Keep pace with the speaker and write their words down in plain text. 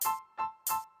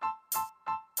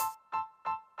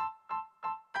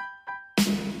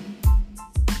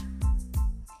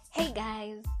Hey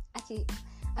guys, actually,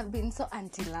 I've been so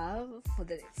anti-love for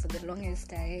the longest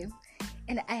time,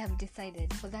 and I have decided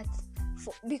because I've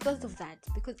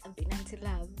been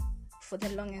anti-love for the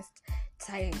longest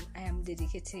time, I am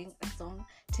dedicating a song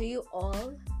to you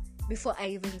all before I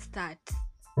even start.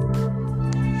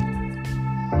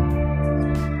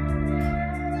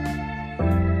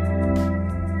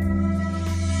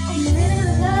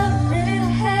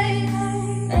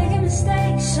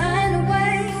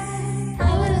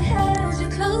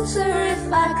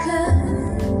 If I could,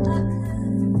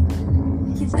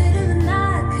 you better than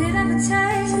I could ever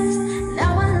taste.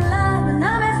 Now I'm in love and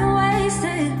I'm ever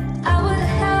wasted. I would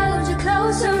have held you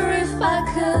closer if I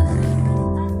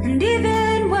could. And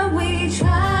even when we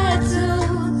tried to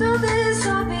throw this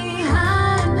all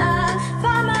behind, I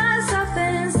find myself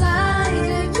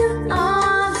inside of your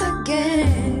arms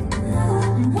again.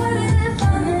 What if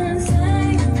I'm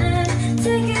insane and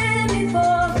taking me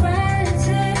for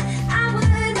granted? I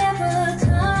would never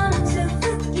come to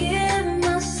forgive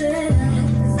myself.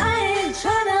 'Cause I ain't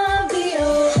tryna be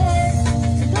your ex,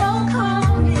 so don't call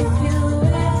me if you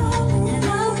will. And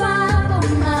I'll find on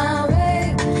my way.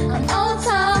 I'm on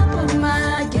top of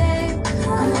my game.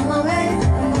 I'm on my way,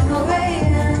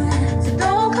 yeah. So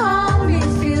don't call me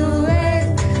if you will.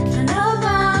 And I'll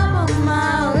find on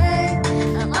my way.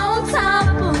 I'm on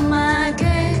top of my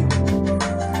game.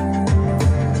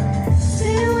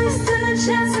 See you wasting a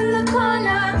chance in the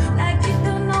corner, like you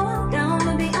don't know I'm down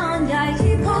but beyond. I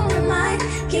keep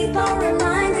on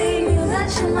reminding you that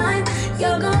you're mine.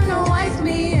 You're gonna wife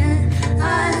me, and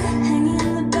I'm hanging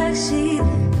in the backseat.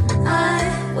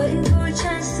 I'm waiting for a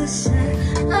chance to say,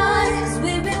 'cause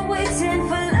we've been waiting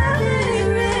for love to be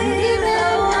real.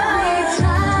 Even when we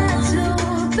try to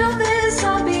throw this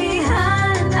all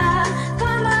behind, I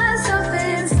find myself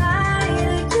inside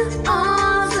of your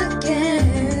arms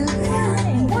again.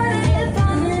 What if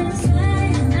I'm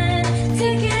insane and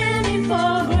taking me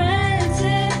for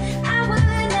granted? I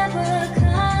would never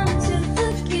come to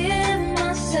forgive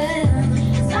myself.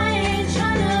 'Cause I ain't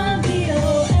tryna be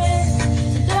your ex,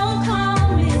 so don't call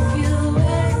me if you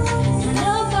will. And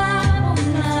I'll vibe on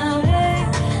my way.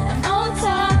 I'm on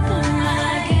top of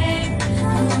my game.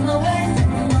 I'm on my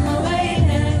way,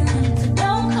 yeah. So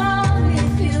don't call me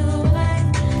if you will.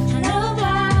 And I'll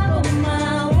vibe on my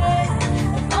way.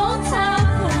 I'm on top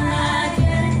of my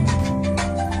game.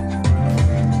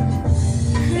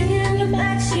 Hanging in the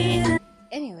backseat.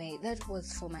 Anyway, that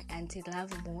was for my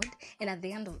anti-love mood, and at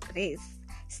the end of this,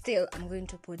 still I'm going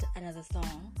to put another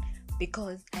song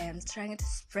because I am trying to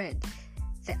spread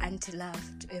the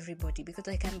anti-love to everybody, because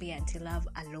I can't be anti-love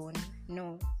alone.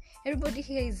 No, everybody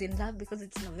here is in love because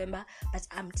it's November, but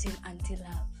I'm team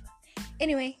anti-love.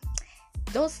 Anyway,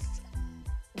 those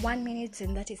 1 minute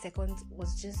and 30 seconds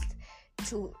was just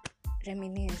to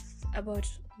reminisce about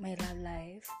my love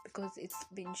life, because it's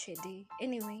been shady.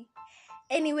 Anyway,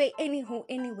 anywho,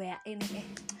 anywhere, anyway,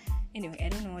 I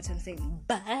don't know what I'm saying,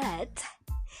 but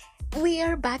we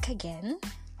are back again.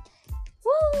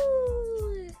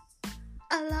 Woo!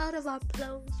 A lot of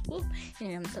applause. Woo!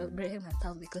 And I'm celebrating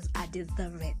myself because I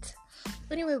deserve it.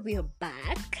 Anyway, we are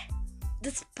back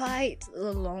despite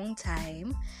the long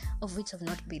time of which I've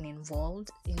not been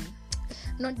involved in,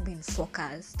 not been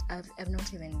focused. I've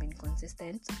not even been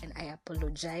consistent, and I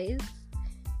apologize.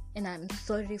 And I'm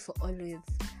sorry for always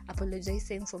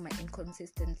apologizing for my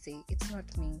inconsistency. It's not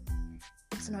me.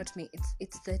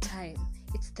 It's the time.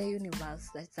 It's the universe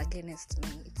that's against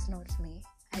me. It's not me.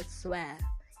 I swear,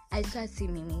 see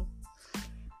Mimi.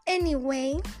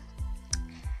 Anyway,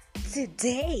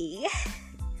 today,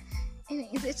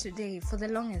 for the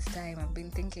longest time I've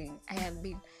been thinking,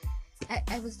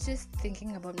 I was just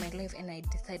thinking about my life, and I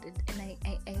decided,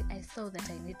 and I saw that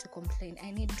I need to complain.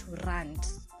 I need to rant.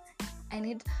 I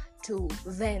need to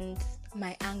vent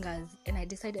my angers, and I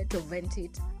decided to vent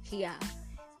it here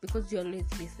because you always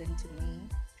listen to me.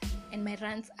 And my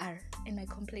rants and my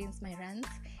complaints, my rants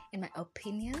and my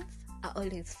opinions are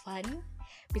always fun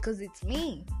because it's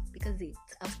me. Because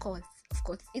it's, of course,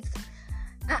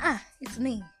 it's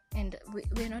me. And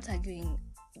we're not arguing.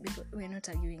 We're not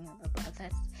arguing about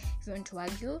that. If you want to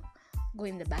argue, go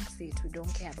in the back seat. We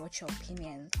don't care about your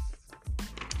opinions.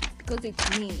 Because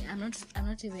it's me. I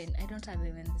don't have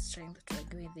even the strength to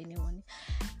agree with anyone.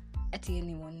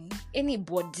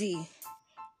 Anybody.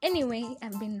 Anyway,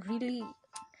 I've been really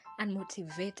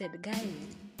unmotivated,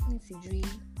 guys.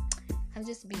 I've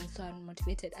just been so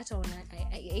unmotivated.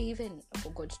 I even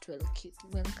forgot to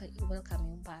welcome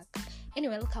you back.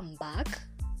 Anyway, welcome back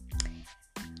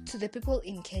To the people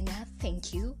in Kenya,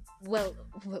 thank you. Well,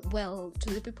 to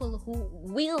the people who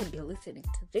will be listening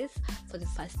to this for the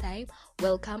first time,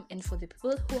 welcome. And for the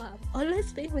people who have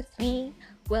always been with me,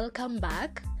 welcome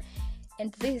back.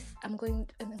 And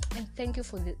and thank you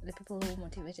for the people who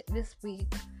motivated. This week,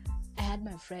 I had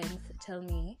my friends tell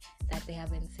me that they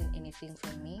haven't seen anything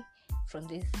from me, from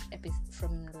this episode,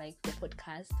 from like the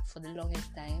podcast for the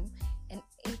longest time. And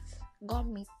it got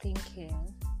me thinking.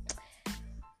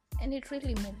 And it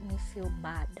really made me feel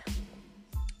bad.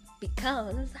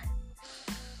 Because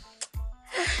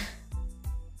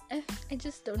I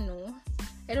just don't know.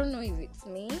 I don't know if it's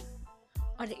me,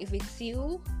 or if it's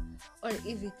you, or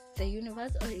if it's the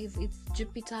universe, or if it's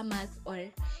Jupiter, Mars, or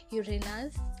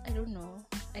Uranus. I don't know.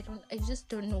 I just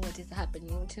don't know what is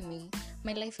happening to me.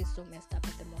 My life is so messed up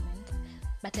at the moment,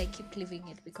 but I keep living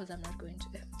it because I'm not going to.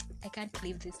 I can't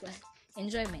live this life.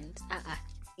 Enjoyment.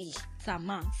 It's a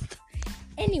must.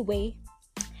 Anyway,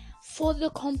 for the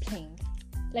complaint,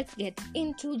 let's get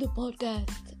into the podcast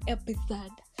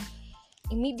episode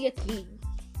immediately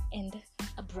and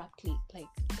abruptly.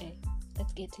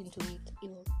 Let's get into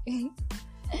it.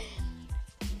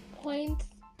 Point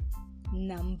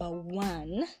number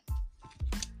one.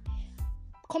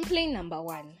 Complaint number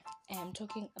one. I am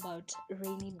talking about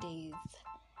rainy days.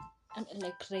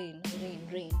 Like rain,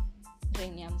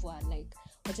 yamvua, like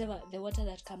whatever, the water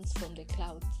that comes from the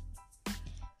clouds.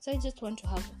 So I just want to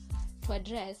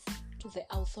address to the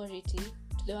authority,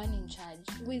 to the one in charge.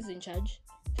 Who is in charge?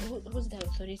 Who's the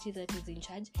authority that is in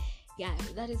charge? Yeah,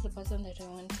 that is the person that I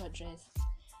want to address.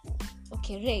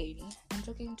 Okay, rain. I'm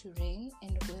talking to rain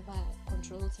and whoever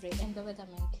controls rain and the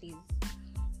weatherman, please.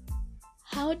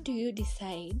 How do you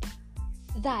decide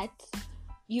that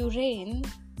you rain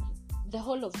the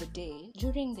whole of the day?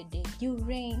 During the day, you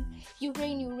rain.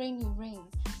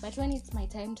 But when it's my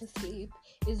time to sleep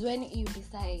is when you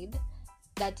decide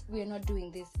that we're not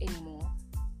doing this anymore.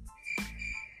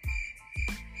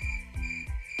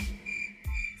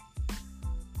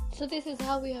 So this is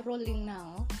how we are rolling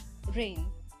now. Rain.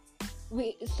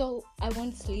 So I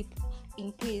won't sleep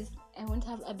in peace. I won't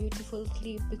have a beautiful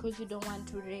sleep because you don't want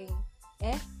to rain.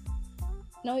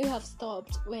 Now you have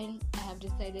stopped when I have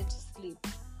decided to sleep.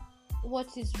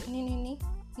 What is Nini?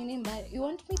 You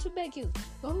want me to beg you?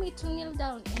 You want me to kneel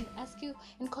down and ask you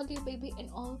and call you baby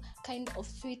and all kind of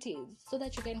sweeties so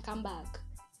that you can come back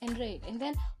and rain? And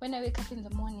then when I wake up in the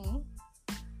morning,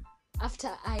 after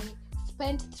I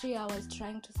spent 3 hours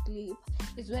trying to sleep,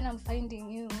 is when I'm finding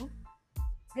you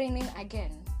raining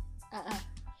again.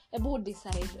 About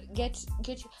decide. Get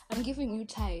you. I'm giving you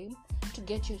time to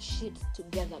get your shit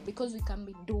together because we can't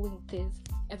be doing this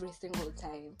every single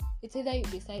time. It's either you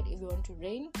decide if you want to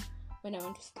rain when I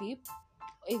want to sleep,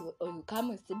 or you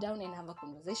come and sit down and have a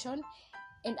conversation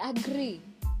and agree,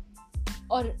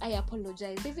 or I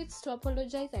apologize. If it's to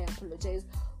apologize, I apologize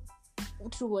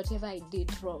to whatever I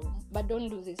did wrong. But don't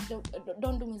do this.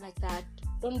 Don't do me like that.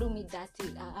 Don't do me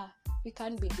dirty. We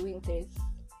can't be doing this.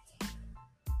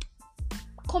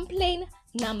 Complaint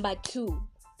number 2.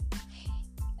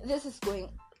 This is going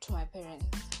to my parents.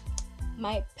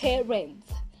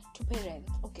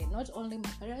 Okay, not only my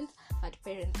parents, but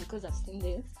parents, because I've seen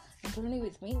this not only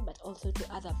with me but also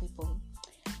to other people.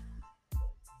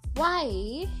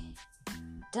 Why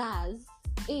does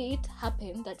it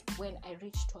happen that when I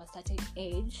reach to a certain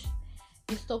age,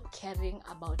 you stop caring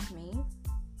about me?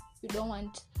 You don't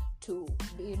want to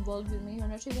be involved with me. You're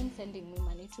not even sending me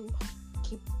money to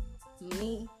keep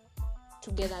me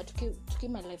together, to keep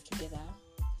my life together.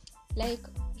 Like,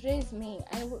 raise me.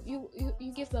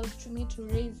 You gave birth to me to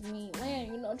raise me. Why are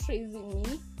you not raising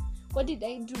me? What did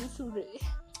I do to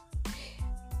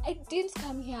I didn't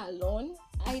come here alone.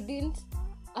 I didn't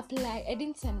apply. I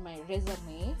didn't send my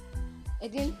resume. I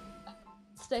didn't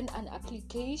send an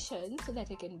application so that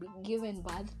I can be given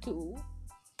birth to.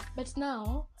 But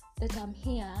now that I'm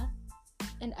here,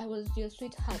 and I was your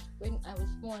sweetheart when I was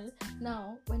small,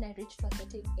 now when I reach to a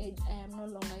certain age, I am no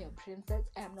longer your princess.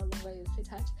 I am no longer your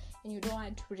sweetheart, and you don't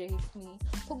want to raise me.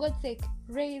 For God's sake,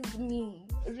 raise me.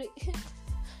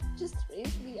 Just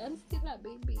raise me. I'm still a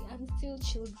baby. I'm still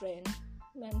children.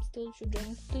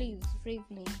 Please raise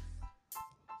me.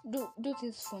 Do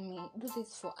this for me. Do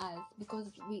this for us,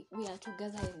 because we are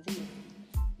together in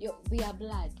this. We are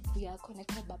blood. We are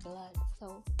connected by blood.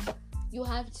 So you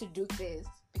have to do this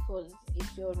because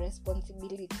it's your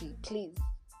responsibility. Please.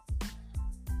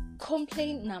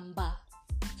 Complaint number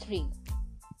 3.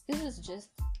 This is just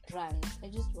rant. I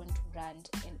just want to rant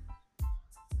and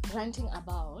ranting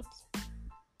about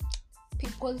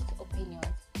people's opinions,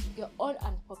 your own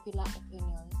unpopular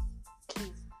opinions.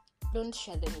 Please don't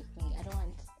share them with me. I don't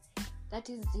want That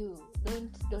is you.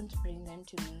 Don't bring them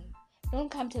to me.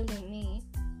 Don't come telling me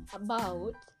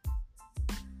about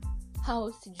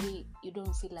how sijui you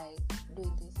don't feel like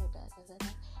doing this or that.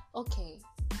 Okay,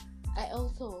 I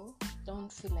also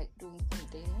don't feel like doing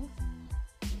something,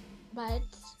 but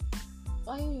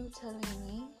why are you telling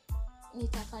me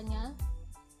nitafanya?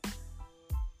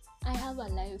 I have a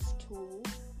life too,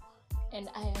 and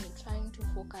I am trying to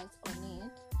focus on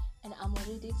it, and I'm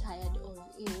already tired of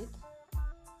it,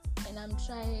 and I'm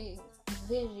trying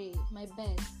my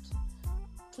best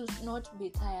to not be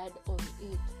tired of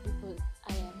it, because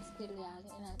I am still young,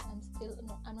 and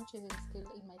I'm not even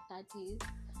still in my 30s,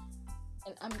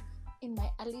 and I'm in my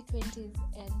early 20s,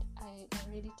 and I'm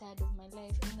already tired of my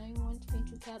life, and now you want me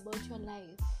to care about your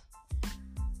life.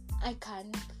 I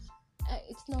can't.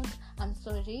 It's not, I'm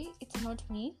sorry, it's not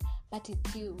me, but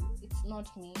it's you. It's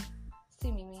not me.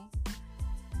 Si mimi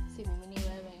ni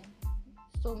wewe.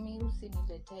 So mi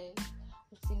usinilete,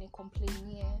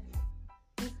 usinikomplainie.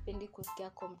 Mi sipendi kusikia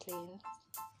complaints.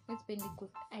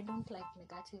 I don't like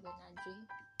negative energy.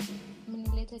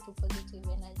 Minilete to positive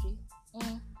energy.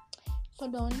 So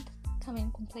don't come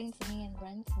and complain to me and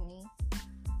rant to me.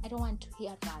 I don't want to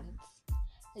hear rants.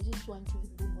 I just want to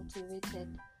be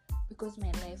motivated, because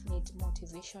my life needs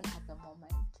motivation at the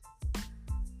moment.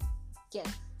 Yes.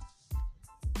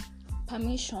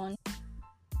 Permission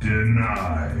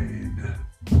denied.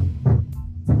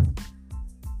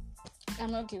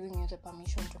 I'm not giving you the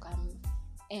permission to come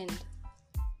and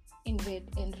invade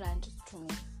and rant to me.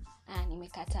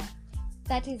 Nimekata.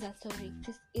 That is a sorry.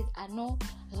 This is a no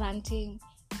ranting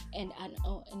and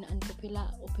an unpopular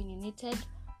opinionated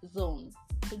zone.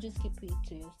 So just keep it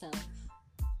to yourself.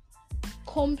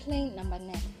 Complaint number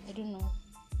 9. I don't know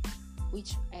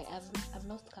which I've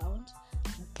lost count,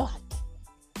 but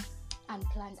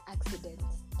unplanned accidents,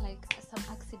 like some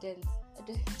accidents.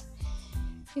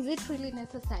 Is it really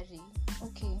necessary?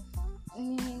 Okay.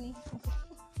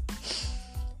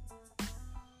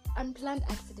 Unplanned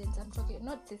accidents. I'm talking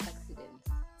not this accidents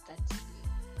that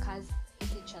cars hit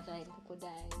each other and people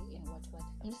die and what.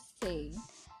 I'm just saying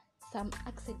some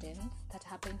accidents that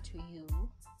happen to you,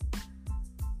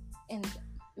 and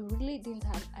you really didn't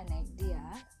have an idea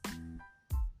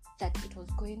that it was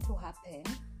going to happen,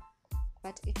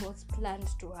 but it was planned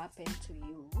to happen to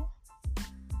you,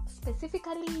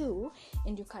 specifically you,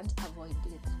 and you can't avoid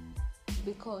it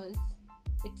because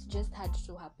it just had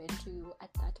to happen to you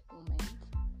at that moment.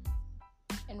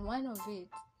 And one of it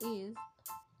is,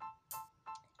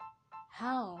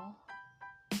 how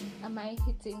am I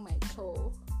hitting my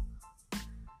toe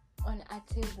on a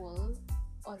table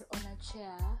or on a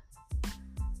chair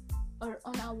or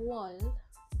on a wall,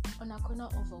 on a corner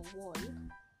of a wall,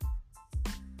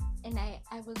 and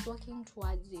I was walking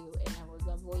towards you and I was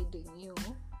avoiding you,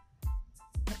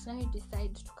 but now you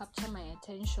decide to capture my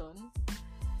attention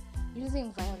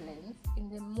using violence in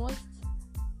the most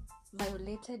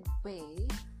violated way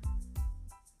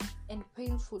and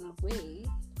painful way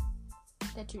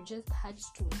that you just had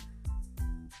to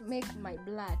make my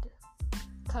blood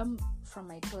come from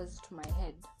my toes to my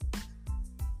head.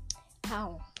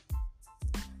 How?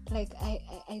 Like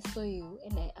I saw you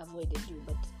and I avoided you,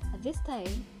 but at this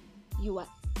time you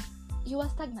were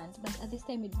stagnant, but at this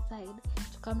time you decide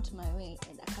to come to my way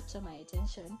and capture my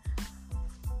attention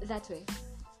that way.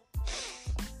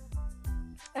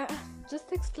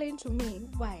 Just explain to me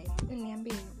why.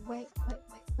 Why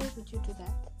would you do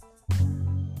that?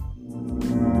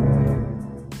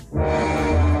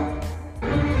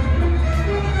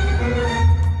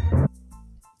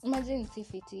 Imagine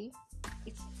CFT.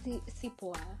 It's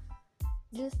poor.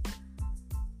 Just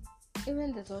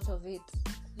even the thought of it,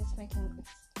 it's making me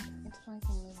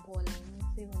bawling.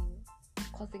 It's even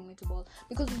causing me to bawl.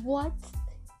 Because what?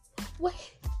 Why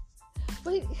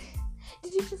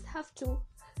did you just have to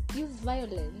use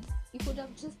violence? You could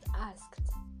have just asked.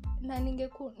 Na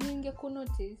ningeku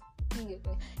notice. Do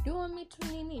you want me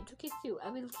to kiss you? I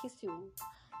will kiss you.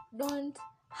 Don't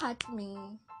hurt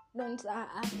me. Don't.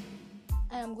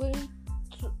 I am going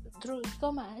through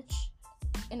so much,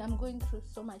 and I'm going through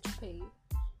so much pain,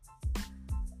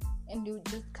 and you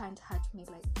just can't hurt me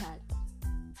like that.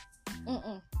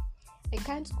 I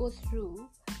can't go through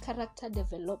character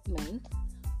development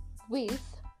with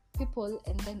people,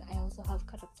 and then I also have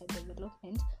character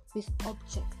development with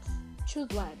objects. Choose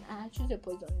one. Choose a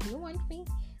poison. Do you want me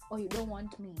or you don't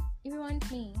want me? If you want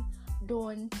me,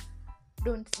 don't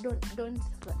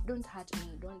hurt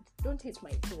me. Don't hit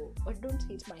my toe or don't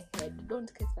hit my head.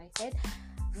 Don't kiss my head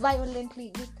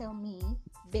violently. Just tell me,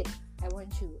 babe, I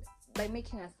want you, by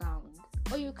making a sound.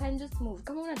 Or you can just move.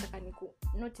 Come on,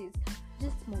 notice.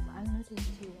 Just move. I'll notice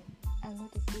you. I'll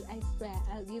notice you. I swear,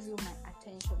 I'll give you my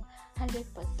attention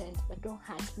 100%, but don't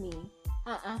hurt me.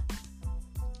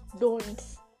 Don't.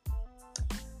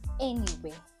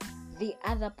 Anyway, the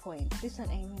other point. This one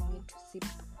I even need to sip.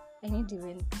 I need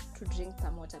even to drink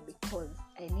some water because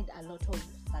I need a lot of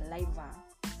saliva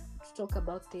to talk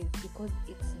about this because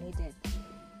it's needed.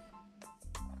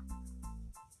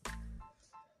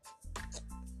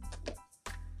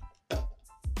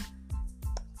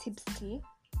 Tipsy.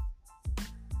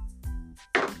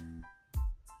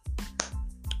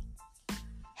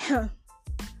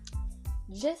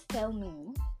 Just tell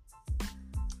me.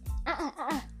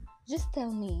 Just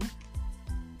tell me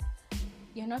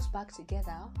you're not back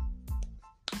together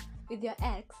with your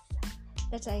ex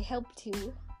that I helped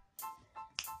you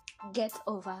get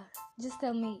over. Just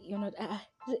tell me you're not.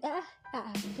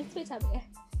 Just wait a bit.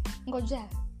 Ngoja.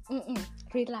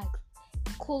 Relax.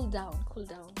 Cool down.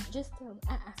 Just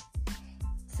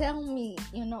tell me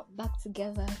you're not back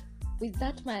together with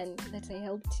that man that I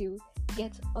helped you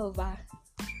get over.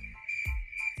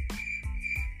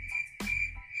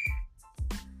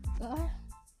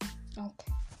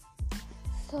 Okay.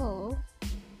 So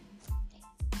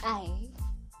I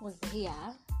was here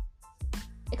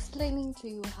explaining to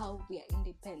you how we are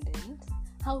independent,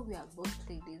 how we are both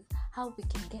ladies, how we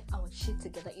can get our shit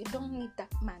together. You don't need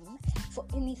that man for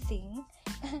anything.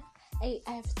 I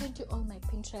have sent you all my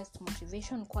Pinterest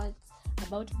motivation quotes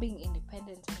about being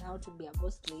independent and how to be a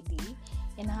boss lady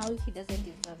and how he doesn't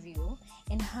deserve you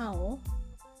and how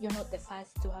you're not the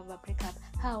first to have a breakup,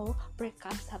 how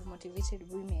breakups have motivated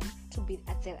women to be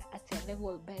at their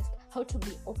level best, how to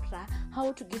be Oprah,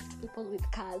 how to gift people with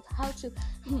cars,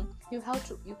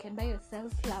 you can buy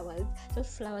yourself flowers.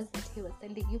 Those flowers that he was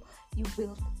sending you, you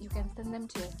can send them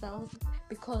to yourself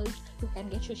because you can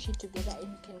get your shit together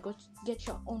and you can go get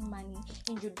your own money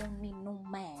and you don't need no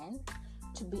man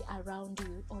to be around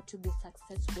you or to be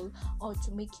successful or to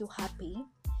make you happy.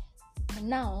 And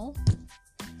now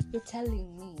you're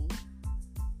telling me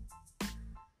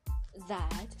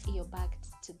that you're back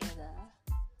together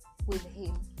with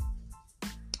him.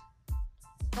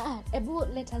 Ebu,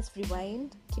 let us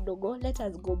rewind kidogo. Let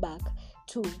us go back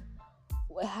to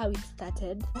how it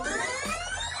started.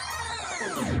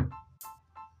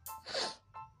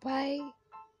 Why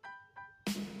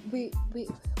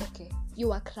okay, you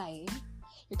were crying.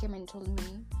 You came and told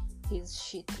me he's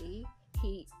shitty.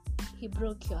 He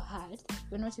broke your heart.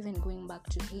 You're not even going back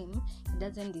to him. He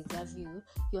doesn't deserve you.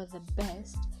 You're the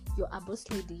best. You're a boss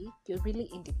lady. You're really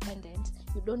independent.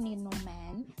 You don't need no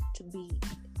man to be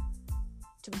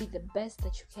the best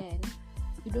that you can.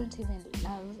 You don't even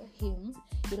love him.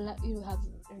 You have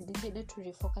decided to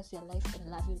refocus your life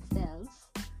and love yourself.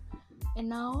 And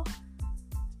now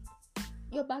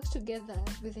you're back together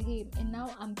with him. And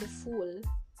now I'm the fool.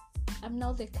 I'm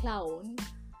now the clown.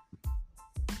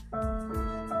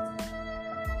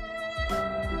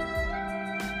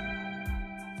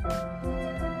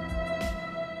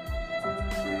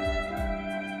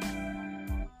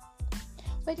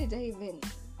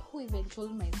 Who even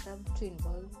told myself to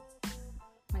involve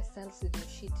myself with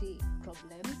your shitty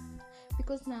problem?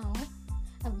 Because now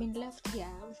I've been left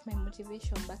here with my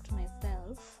motivation back to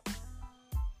myself,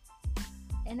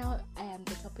 and now I am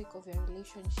the topic of your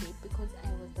relationship because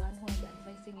I was the one who was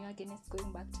advising you against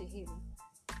going back to him.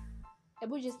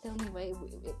 Ebu, just tell me why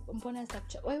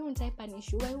won't I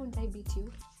punish you? Why won't I beat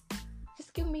you?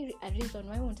 Just give me a reason.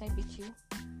 Why won't I beat you?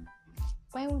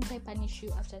 Why won't I punish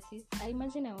you after this? I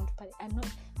imagine I want to punish.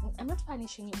 I'm not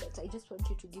punishing you, but I just want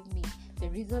you to give me the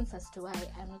reasons as to why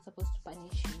I'm not supposed to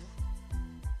punish you.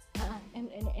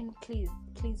 And please,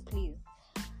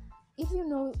 if you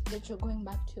know that you're going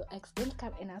back to your ex, don't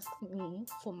come and ask me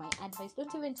for my advice.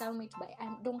 Don't even tell me to buy.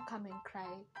 Don't come and cry.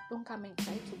 Don't come and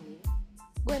cry to me.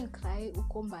 Go and cry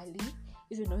uko mbali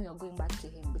if you know you're going back to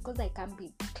him, because I can't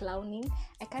be clowning.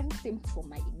 I can't simp for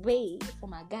my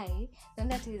guy, then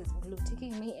that is blue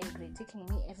ticking me and grey ticking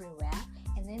me everywhere,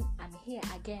 and then I'm here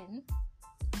again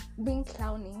being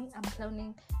clowning. I'm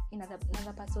clowning in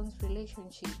another person's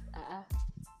relationship.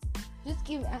 Just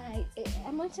give.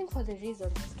 I'm waiting for the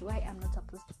reasons as to why I'm not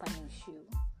supposed to punish you.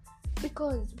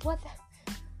 Because why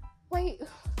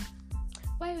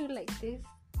are you like this?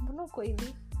 Mbona uko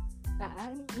hivi?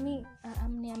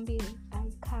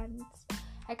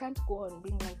 I can't go on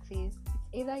being like this.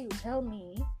 It's either you tell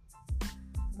me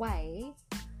why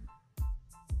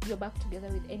you're back together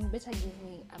with, and better give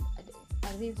me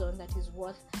a reason that is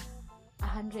worth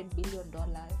 $100 billion.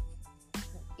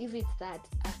 If it's that,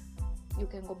 you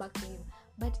can go back to him.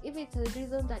 But if it's a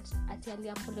reason that Atiali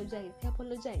apologize, he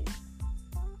apologize.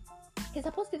 He's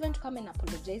supposed even to come and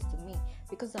apologize to me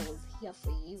because I was here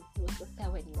for you. He was just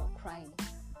there when you were crying.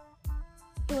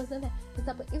 He was never.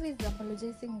 If he's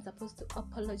apologizing, he's supposed to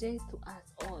apologize to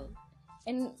us all,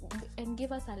 and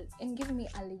give me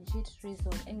a legit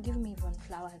reason, and give me even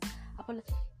flowers.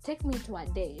 Take me to a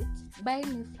date, buy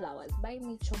me flowers, buy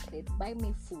me chocolate, buy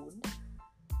me food,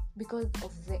 because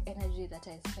of the energy that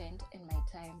I spent and my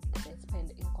time that I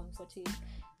spent in comforting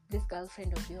this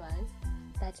girlfriend of yours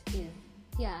that is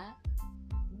here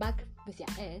back with your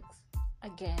ex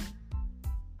again.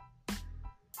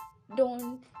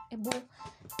 Don't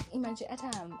imagine.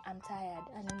 I'm tired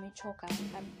and I'm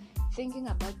thinking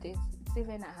about this.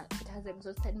 It has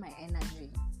exhausted my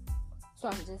energy, so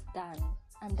I'm just done.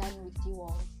 I'm done with you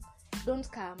all. Don't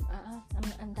come.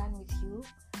 I'm done with you.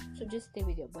 So just stay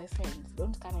with your boyfriends.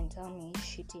 Don't come and tell me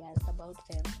shitty ass about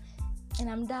them. And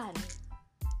I'm done.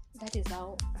 That is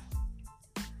how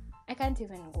I can't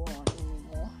even go on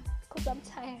anymore because I'm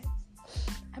tired.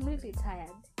 I'm really tired.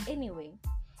 Anyway,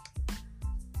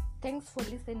 thanks for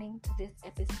listening to this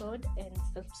episode, and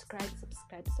subscribe.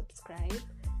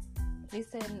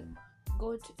 Listen,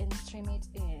 go and stream it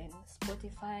in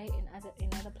Spotify and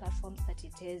other platforms that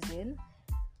it is in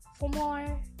for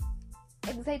more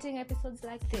exciting episodes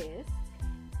like this,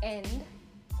 and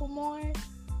for more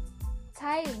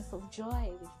times of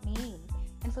joy with me,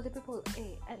 and for the people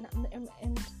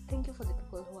and thank you for the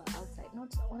people who are outside,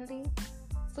 not only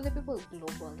for the people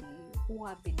globally who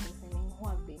have been listening, who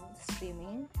have been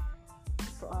streaming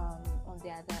on the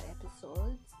other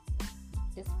episodes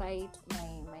despite my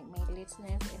lateness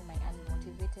and my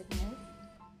unmotivatedness.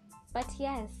 But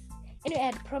yes, anyway, I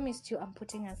had promised you I'm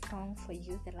putting a song for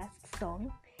you, the last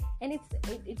song, and it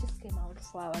just came out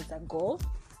 4 hours ago,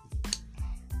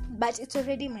 but it's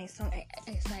already my song. I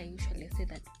usually say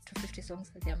that 250 songs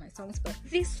that they are my songs, but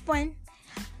this one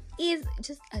is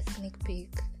just a sneak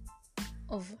peek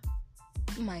of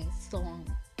my song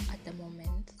at the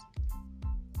moment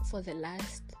for the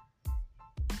last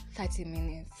 30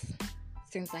 minutes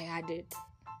since I had it.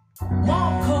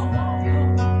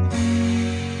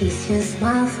 It's your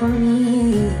smile for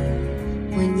me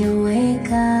when you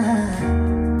wake up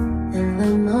in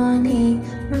the morning,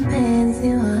 mpenzi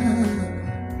wangu.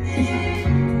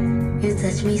 You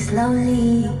touch me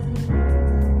slowly,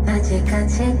 nacheka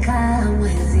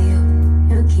mwenzio.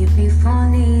 You keep me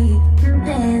falling,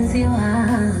 mpenzi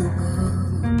wangu.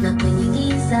 Na kwenye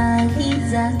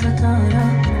giza totoro,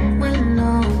 wendo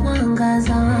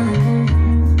mwangaza wangu.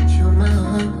 Chuma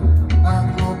wangu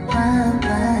wakupapasia.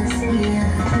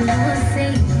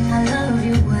 I love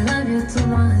you too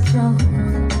much, oh.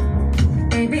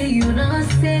 Baby, you don't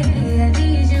say I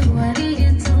need you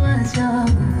too much, oh.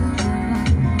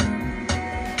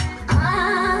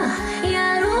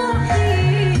 Ya Ruhi,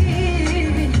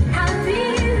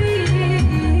 Habibi,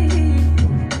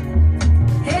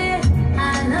 hey, I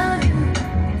love you.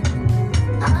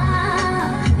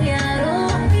 Ya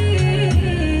Ruhi,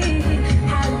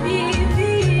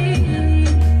 Habibi,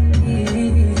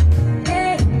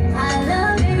 hey, I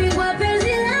love you.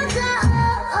 Wapenzi lako,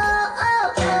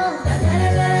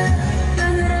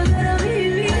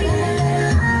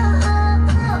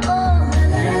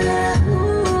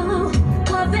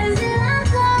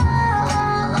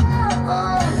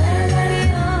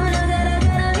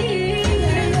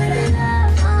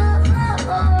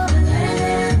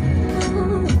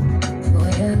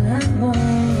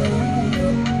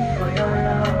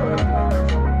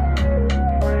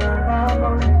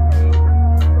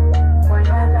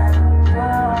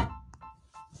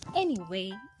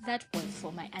 Anyway, that was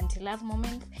for my anti-love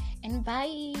moment, and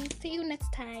bye. See you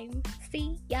next time.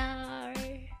 See ya.